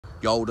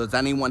yo, does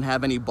anyone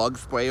have any bug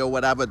spray or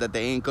whatever that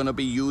they ain't gonna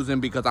be using?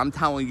 Because I'm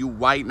telling you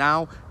right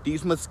now,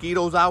 these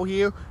mosquitoes out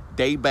here,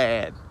 they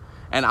bad.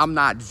 And I'm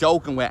not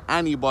joking with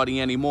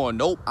anybody anymore.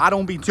 Nope, I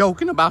don't be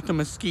joking about the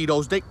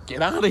mosquitoes. They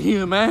get out of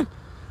here, man.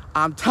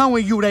 I'm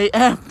telling you, they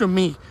after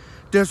me.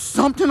 There's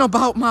something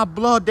about my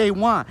blood they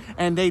want.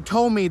 And they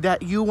told me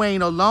that you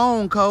ain't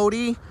alone,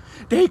 Cody.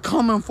 They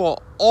coming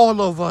for all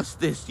of us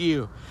this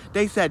year.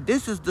 They said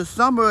this is the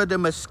summer of the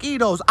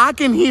mosquitoes. I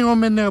can hear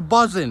them in their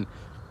buzzing.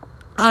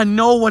 I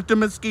know what the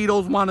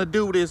mosquitoes want to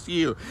do this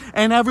year.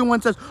 And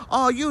everyone says,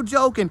 oh, you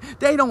joking.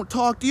 They don't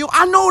talk to you.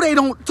 I know they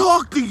don't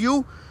talk to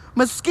you.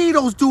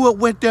 Mosquitoes do it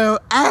with their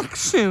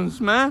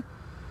actions, man.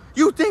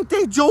 You think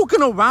they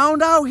joking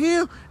around out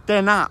here?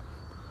 They're not.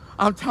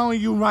 I'm telling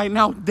you right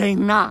now, they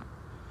not.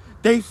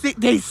 They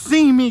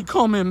see me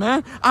coming,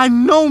 man. I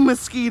know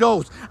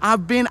mosquitoes.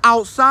 I've been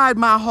outside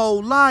my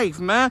whole life,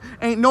 man.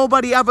 Ain't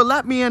nobody ever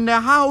let me in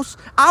their house.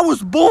 I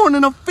was born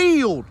in a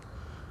field.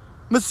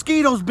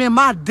 Mosquitoes been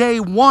my day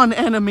one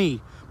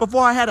enemy.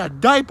 Before I had a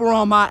diaper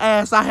on my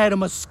ass, I had a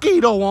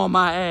mosquito on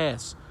my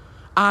ass.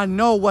 I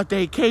know what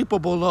they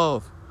capable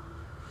of.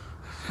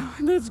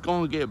 It's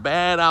gonna get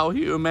bad out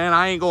here, man.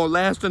 I ain't gonna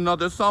last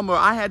another summer.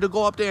 I had to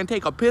go up there and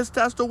take a piss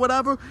test or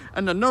whatever,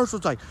 and the nurse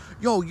was like,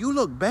 yo, you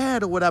look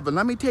bad or whatever.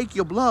 Let me take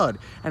your blood.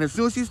 And as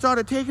soon as she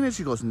started taking it,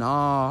 she goes,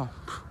 nah,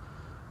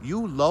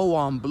 you low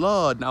on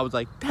blood. And I was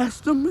like, that's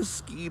the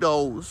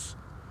mosquitoes.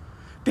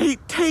 They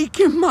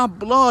taking my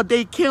blood.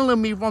 They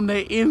killing me from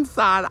the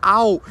inside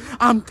out.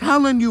 I'm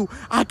telling you,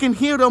 I can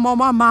hear them on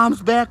my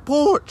mom's back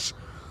porch.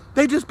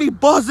 They just be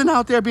buzzing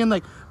out there being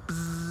like,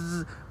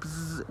 bzz,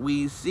 bzz,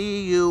 we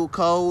see you,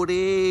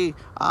 Cody.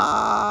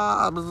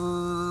 Ah,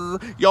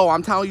 bzz. Yo,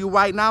 I'm telling you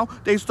right now,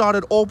 they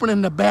started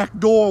opening the back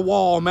door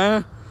wall,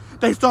 man.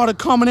 They started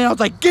coming in. I was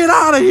like, get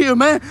out of here,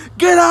 man.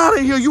 Get out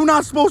of here. You're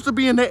not supposed to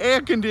be in the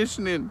air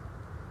conditioning.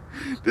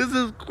 This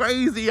is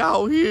crazy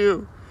out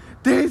here.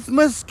 These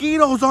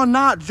mosquitoes are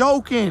not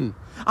joking.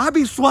 I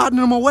be swatting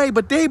them away,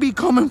 but they be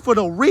coming for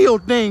the real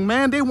thing,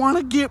 man. They want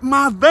to get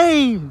my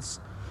veins.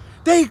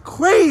 They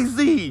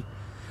crazy.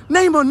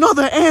 Name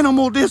another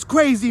animal this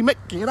crazy. Man,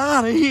 get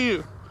out of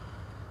here.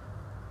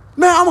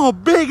 Man, I'm a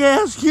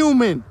big-ass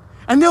human.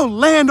 And they'll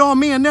land on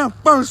me and their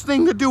first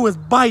thing to do is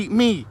bite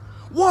me.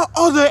 What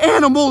other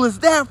animal is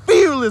that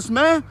fearless,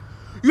 man?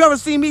 You ever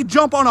see me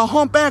jump on a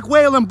humpback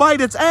whale and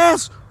bite its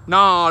ass?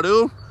 Nah,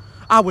 dude.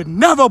 I would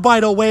never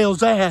bite a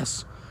whale's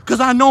ass because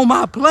I know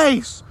my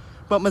place,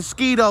 but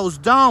mosquitoes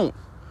don't.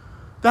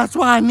 That's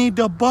why I need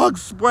the bug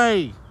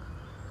spray,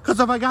 because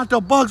if I got the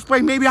bug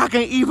spray, maybe I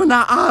can even the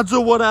odds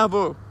or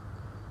whatever.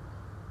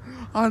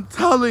 I'm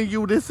telling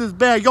you, this is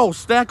bad. Yo,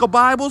 stack of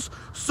Bibles,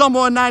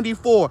 summer of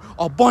 '94,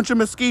 a bunch of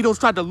mosquitoes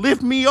tried to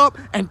lift me up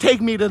and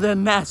take me to their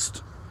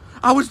nest.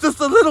 I was just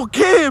a little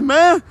kid,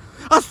 man.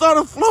 I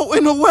started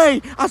floating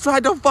away. I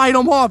tried to fight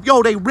them off.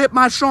 Yo, they ripped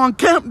my Sean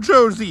Kemp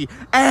jersey.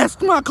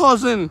 Ask my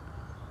cousin.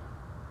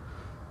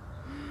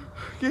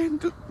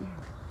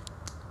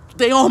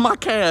 They on my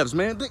calves,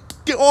 man.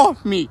 Get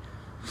off me.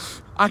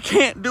 I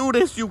can't do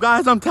this, you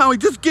guys. I'm telling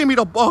you, just give me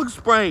the bug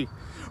spray.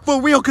 For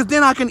real, because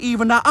then I can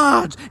even the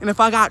odds. And if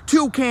I got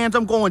 2 cans,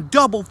 I'm going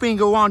double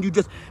finger on you.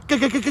 Just...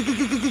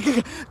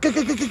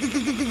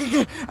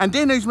 And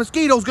then these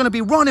mosquitoes going to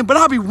be running, but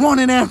I'll be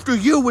running after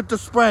you with the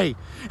spray.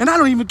 And I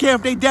don't even care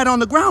if they dead on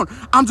the ground.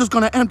 I'm just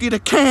going to empty the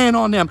can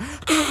on them.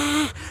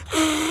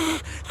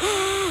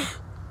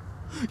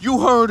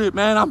 You heard it,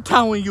 man. I'm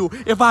telling you,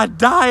 if I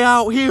die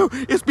out here,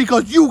 it's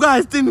because you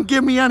guys didn't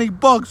give me any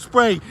bug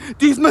spray.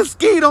 These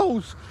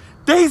mosquitoes,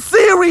 they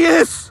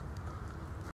serious.